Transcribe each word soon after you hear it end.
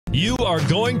You are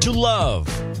going to love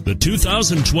the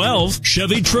 2012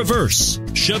 Chevy Traverse.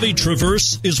 Chevy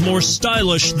Traverse is more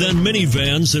stylish than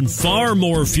minivans and far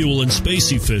more fuel and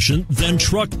space efficient than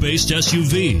truck-based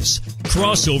SUVs.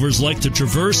 Crossovers like the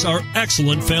Traverse are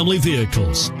excellent family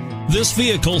vehicles. This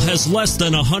vehicle has less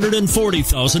than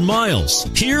 140,000 miles.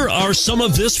 Here are some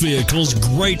of this vehicle's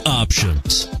great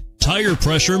options: tire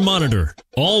pressure monitor,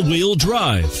 all-wheel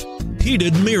drive,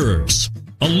 heated mirrors,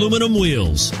 aluminum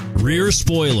wheels, rear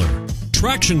spoiler,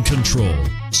 traction control,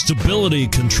 stability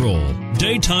control,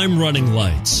 daytime running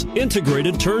lights,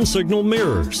 integrated turn signal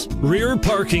mirrors, rear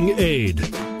parking aid.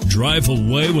 Drive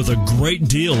away with a great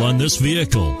deal on this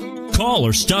vehicle. Call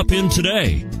or stop in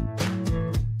today.